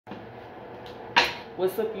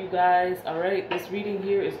What's up, you guys? All right, this reading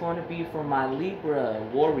here is going to be for my Libra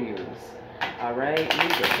warriors. All right,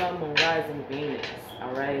 Libra, Sun, Moon, Rising, Venus.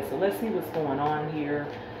 All right, so let's see what's going on here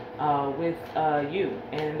with you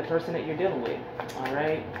and the person that you're dealing with. All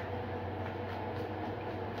right.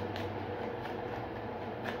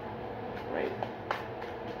 Right.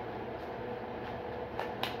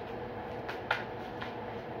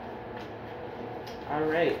 All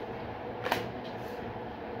right.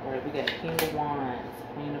 All right, we got King of Wands,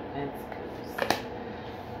 Queen of Pentacles.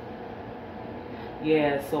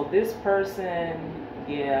 Yeah, so this person,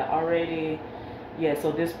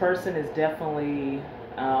 so this person is definitely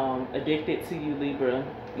addicted to you, Libra.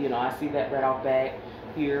 You know, I see that right off back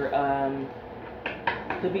here.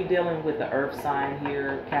 Could be dealing with the earth sign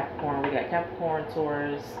here, Capricorn. We got Capricorn,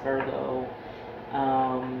 Taurus, Virgo,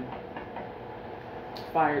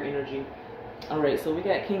 fire energy. All right, so we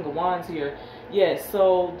got King of Wands here. Yeah,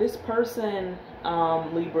 so this person,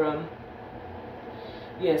 Libra,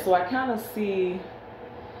 so I kind of see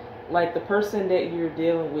like the person that you're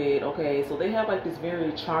dealing with. Okay, so they have like this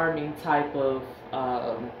very charming type of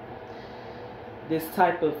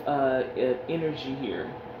energy here.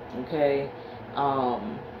 Okay,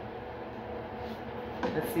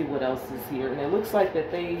 let's see what else is here. And it looks like that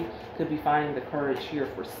they could be finding the courage here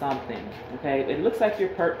for something. Okay, it looks like your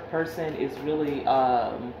person is really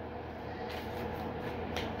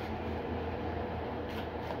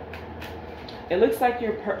it looks like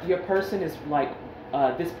your person is like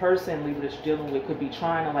this person, Libra, that you're dealing with could be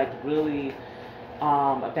trying to like really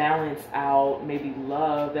balance out maybe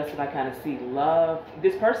love. That's what I kind of see. Love.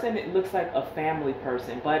 This person, it looks like a family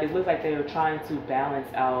person, but it looks like they are trying to balance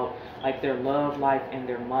out like their love life and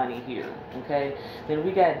their money here. Okay, then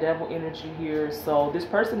we got devil energy here. So this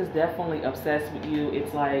person is definitely obsessed with you.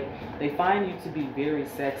 It's like they find you to be very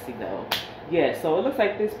sexy though. Yeah, so it looks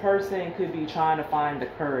like this person could be trying to find the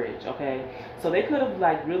courage. Okay, so they could have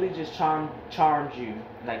like really just charmed you,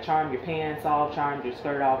 like charmed your pants off, charmed your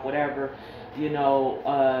skirt off, whatever, you know,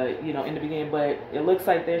 in the beginning. But it looks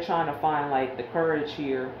like they're trying to find like the courage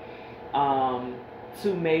here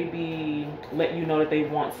to maybe let you know that they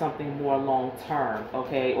want something more long term.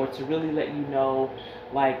 Okay, or to really let you know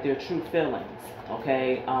like their true feelings.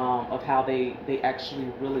 Okay, of how they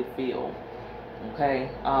actually really feel. Okay.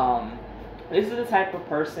 This is the type of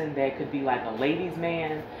person that could be like a ladies'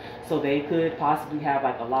 man, so they could possibly have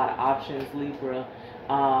like a lot of options, Libra.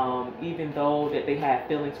 Even though that they have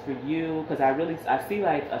feelings for you, because I see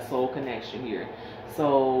like a soul connection here.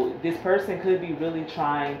 So this person could be really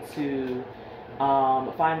trying to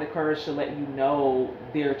find the courage to let you know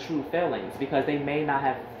their true feelings, because they may not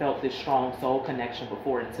have felt this strong soul connection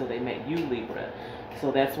before until they met you, Libra.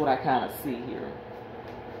 So that's what I kind of see here.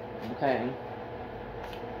 Okay.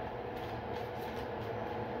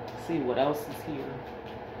 See what else is here.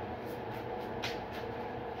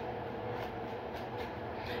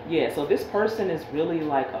 Yeah, so this person is really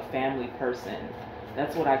like a family person.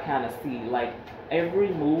 That's what I kind of see. Like every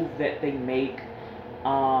move that they make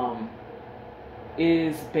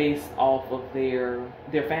is based off of their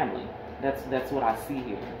family. That's what I see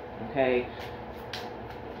here. Okay,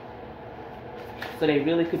 so they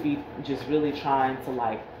really could be just really trying to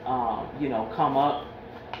like you know, come up,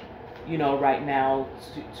 you know, right now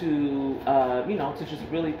to you know, to just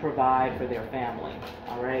really provide for their family.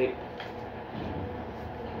 All right.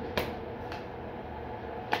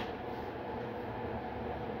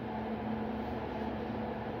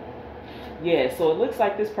 Yeah, so it looks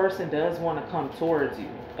like this person does want to come towards you.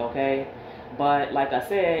 Okay, but like I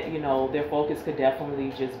said, you know, their focus could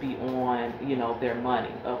definitely just be on, you know, their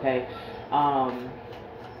money. Okay.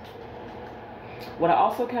 What I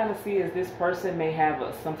also kind of see is this person may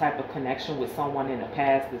have some type of connection with someone in the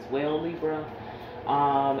past as well, Libra,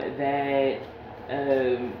 that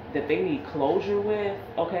they need closure with.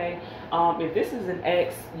 Okay, if this is an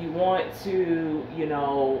ex, you want to, you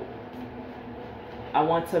know, I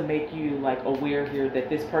want to make you like aware here that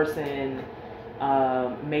this person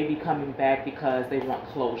may be coming back because they want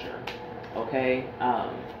closure. Okay,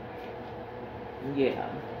 yeah.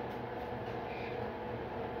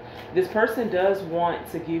 This person does want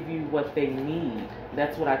to give you what they need.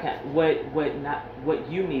 That's what I can. What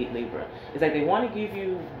you need, Libra. It's like they want to give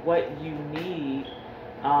you what you need.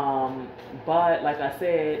 But like I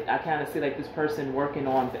said, I kind of see like this person working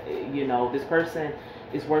on, you know, this person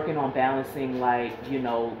is working on balancing like, you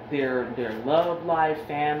know, their love life,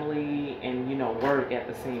 family, and, you know, work at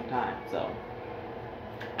the same time. So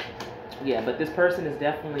yeah, but this person is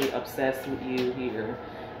definitely obsessed with you here.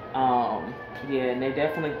 Yeah, and they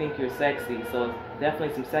definitely think you're sexy, so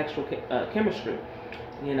definitely some sexual chemistry,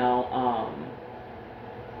 you know.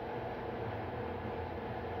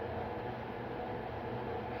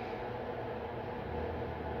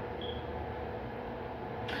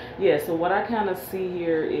 Yeah, so what I kind of see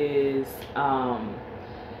here is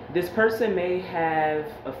this person may have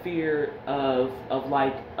a fear of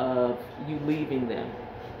you leaving them.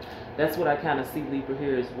 That's what I kind of see, Libra,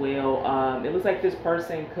 here as well. It looks like this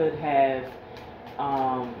person could have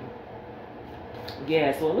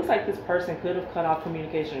yeah, so it looks like this person could have cut off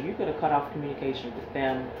communication, or you could have cut off communication with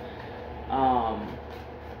them.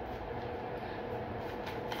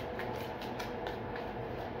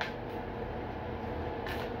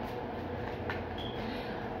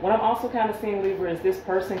 What I'm also kind of seeing, Libra, is this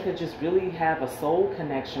person could just really have a soul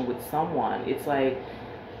connection with someone. It's like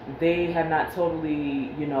they have not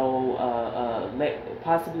totally, you know,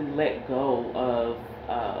 possibly let go of.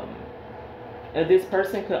 This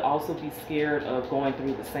person could also be scared of going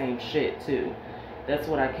through the same shit too. That's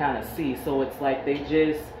what I kind of see. So it's like they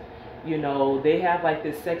just, you know, they have like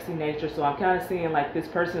this sexy nature. So I'm kind of seeing like this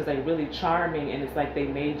person is like really charming, and it's like they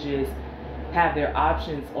may just have their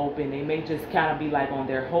options open. They may just kind of be like on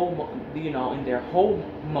their whole, you know, in their whole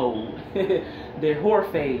mode, their whore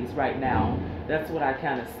phase right now. That's what I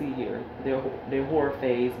kind of see here, their whore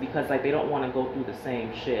phase, because like they don't want to go through the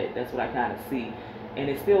same shit. That's what I kind of see. And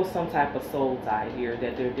it's still some type of soul tie here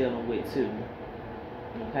that they're dealing with too.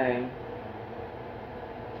 Okay.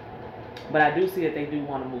 But I do see that they do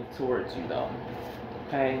want to move towards you though.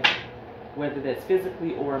 Okay. Whether that's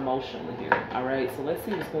physically or emotionally here. Alright, so let's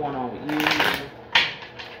see what's going on with you.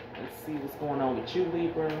 Let's see what's going on with you,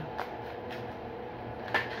 Libra.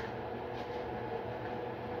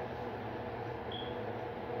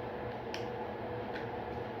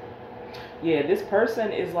 Yeah, this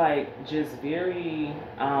person is like just very,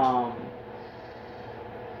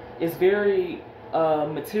 it's very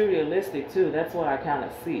materialistic too. That's what I kind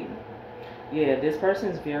of see. Yeah, this person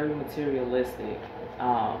is very materialistic.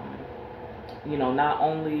 You know, not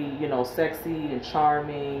only, you know, sexy and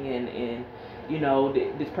charming and you know,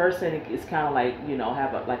 this person is kind of like, you know,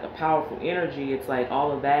 have like a powerful energy. It's like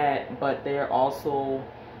all of that, but they're also,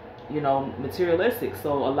 you know, materialistic.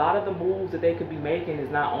 So a lot of the moves that they could be making is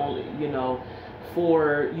not only, you know,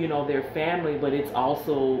 for, you know, their family, but it's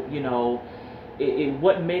also, you know,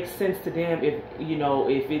 what makes sense to them. If, you know,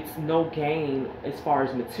 if it's no gain as far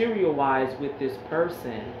as material wise with this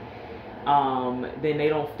person, then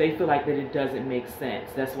they feel like that it doesn't make sense.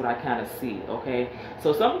 That's what I kind of see. Okay,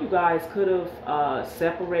 so some of you guys could have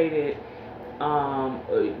separated,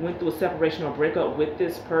 went through a separation or breakup with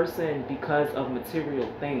this person because of material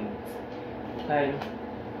things. Okay,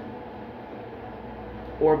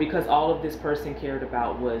 or because all of this person cared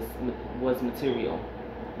about was material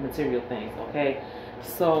things. Okay,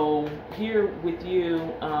 so here with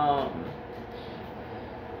you,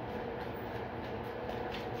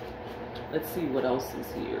 let's see what else is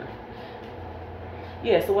here.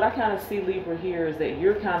 Yeah, so what I kind of see, Libra, here is that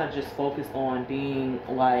you're kind of just focused on being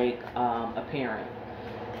like a parent.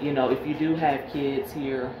 You know, if you do have kids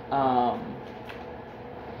here,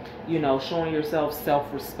 you know, showing yourself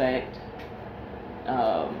self-respect.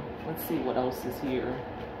 Let's see what else is here.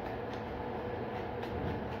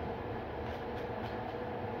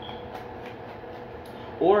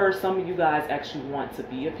 Or some of you guys actually want to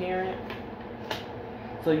be a parent.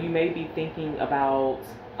 So you may be thinking about,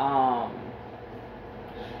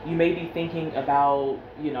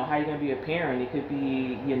 you know, how you're going to be a parent. It could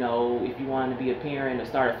be, you know, if you want to be a parent or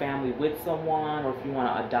start a family with someone, or if you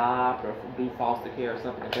want to adopt or do foster care or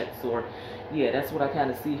something of that sort. Yeah, that's what I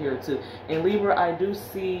kind of see here too. And Libra, I do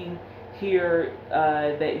see here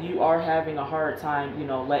that you are having a hard time, you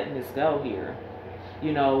know, letting this go here.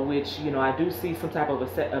 You know, which, you know, I do see some type of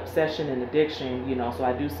obsession and addiction, you know, so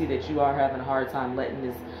I do see that you are having a hard time letting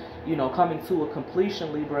this, you know, coming to a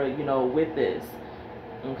completion, Libra, you know, with this.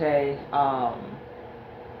 Okay.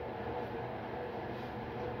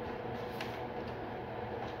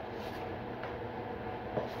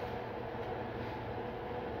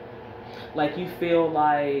 Like you feel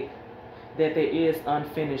like that there is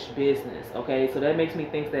unfinished business. Okay, so that makes me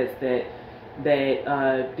think that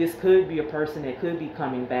this could be a person that could be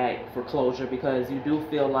coming back for closure, because you do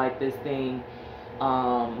feel like this thing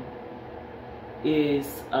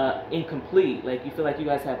is incomplete. Like you feel like you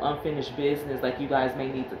guys have unfinished business, like you guys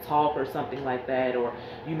may need to talk or something like that, or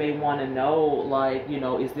you may want to know, like, you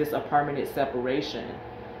know, is this a permanent separation?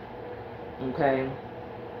 Okay.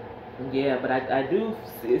 Yeah, but I do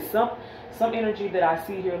see some energy that I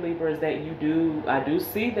see here, Libra, is that I do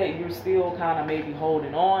see that you're still kind of maybe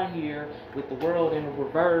holding on here with the world in the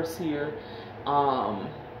reverse here,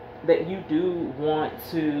 that you do want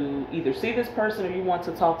to either see this person or you want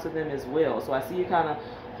to talk to them as well. So I see you kind of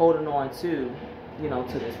holding on too. you know,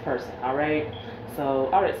 to this person. All right. So,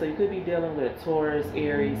 all right. So you could be dealing with a Taurus,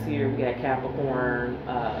 Aries here. We got Capricorn.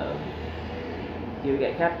 Yeah, we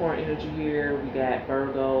got Capricorn energy here. We got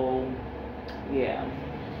Virgo. Yeah,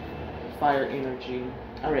 fire energy.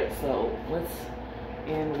 All right. So let's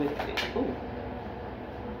end with it. Ooh.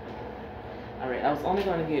 All right. I was only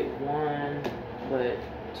going to get one, but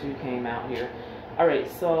two came out here. All right.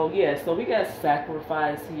 So yeah. So we got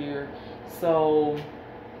sacrifice here. So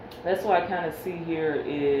that's what I kind of see here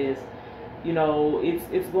is, you know,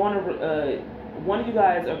 it's going to one of you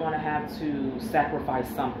guys are going to have to sacrifice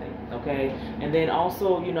something, okay? And then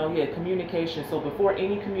also, you know, yeah, communication. So before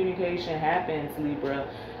any communication happens, Libra,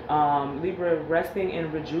 Libra, resting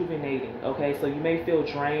and rejuvenating, okay? So you may feel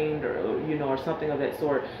drained, or you know, or something of that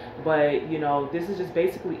sort, but you know, this is just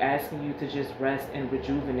basically asking you to just rest and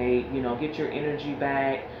rejuvenate, you know, get your energy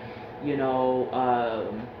back, you know,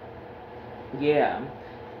 yeah,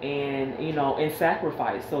 and you know, and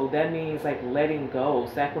sacrifice. So that means like letting go,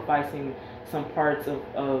 sacrificing some parts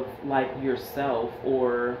of like yourself,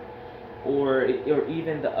 or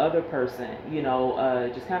even the other person, you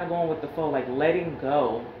know, just kind of going with the flow, like letting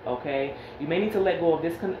go. Okay, you may need to let go of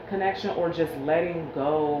this connection, or just letting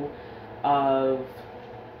go of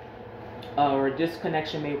or this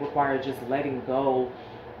connection may require just letting go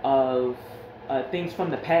of things from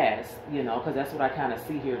the past, you know, because that's what I kind of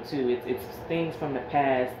see here too. It's things from the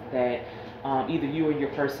past that either you or your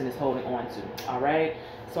person is holding on to. All right,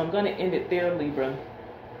 so I'm going to end it there, Libra.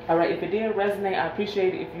 All right, if it did resonate, I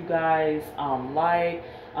appreciate it if you guys like.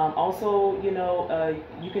 Also, you know,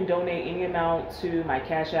 you can donate any amount to my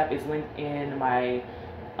Cash App. Is linked in my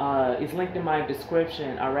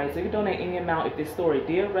description. All right, so you can donate any amount if this story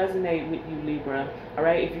did resonate with you, Libra. All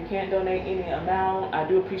right, if you can't donate any amount, I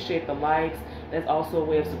do appreciate the likes. That's also a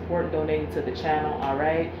way of support, donating to the channel. All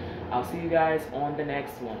right, I'll see you guys on the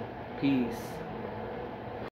next one. Peace.